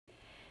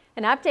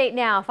An update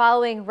now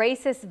following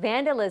racist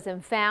vandalism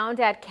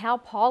found at Cal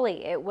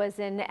Poly. It was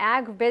an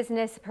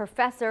agribusiness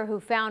professor who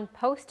found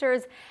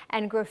posters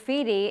and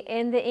graffiti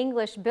in the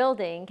English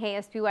building.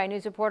 KSBY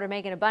News reporter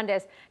Megan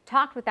Abundis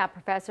talked with that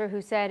professor,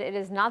 who said it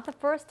is not the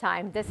first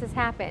time this has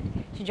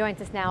happened. She joins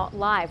us now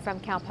live from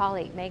Cal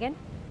Poly. Megan?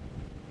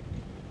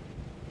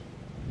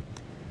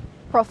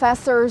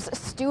 Professors,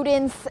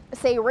 students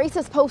say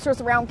racist posters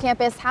around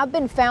campus have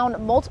been found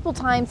multiple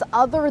times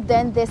other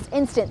than this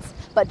instance.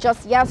 But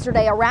just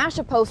yesterday, a rash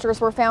of posters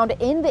were found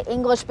in the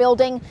English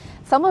building,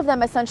 some of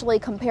them essentially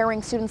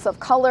comparing students of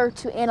color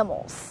to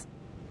animals.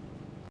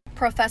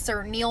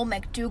 Professor Neil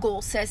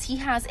McDougall says he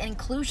has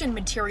inclusion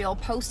material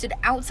posted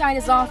outside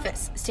his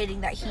office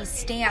stating that he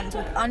stands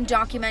with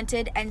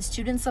undocumented and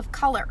students of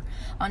color.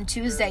 On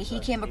Tuesday, he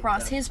came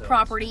across his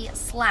property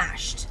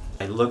slashed.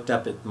 I looked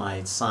up at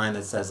my sign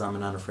that says I'm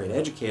an unafraid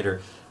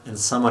educator, and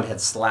someone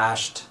had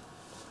slashed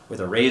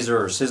with a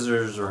razor or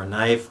scissors or a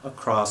knife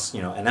across,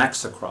 an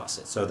X across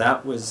it. So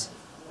that was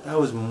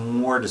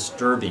more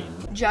disturbing.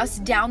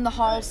 Just down the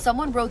hall,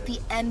 someone wrote the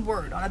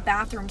N-word on a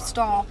bathroom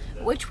stall,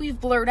 which we've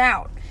blurred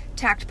out,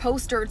 tacked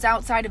posters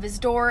outside of his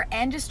door,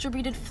 and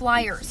distributed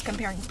flyers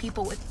comparing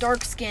people with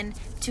dark skin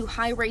to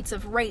high rates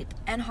of rape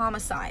and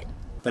homicide.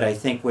 But I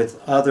think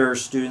with other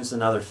students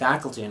and other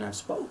faculty, and I've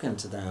spoken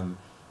to them,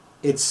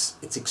 it's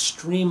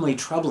extremely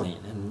troubling,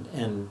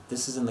 and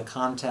this is in the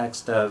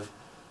context of,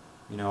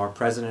 our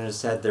president has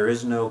said there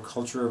is no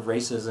culture of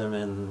racism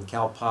in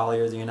Cal Poly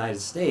or the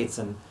United States,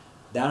 and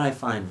that I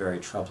find very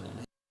troubling.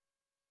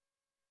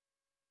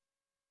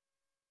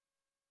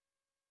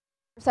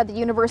 Said the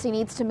university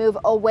needs to move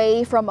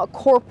away from a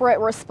corporate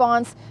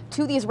response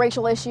to these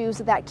racial issues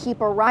that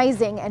keep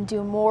arising and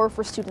do more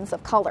for students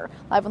of color.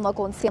 Live and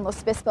local in San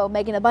Luis Obispo,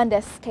 Megan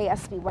Abundis,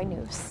 KSBY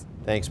News.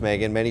 Thanks,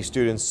 Megan. Many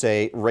students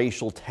say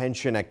racial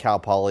tension at Cal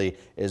Poly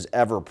is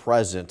ever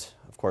present.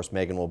 Of course,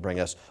 Megan will bring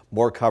us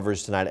more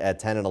coverage tonight at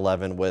 10 and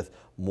 11 with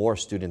more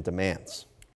student demands.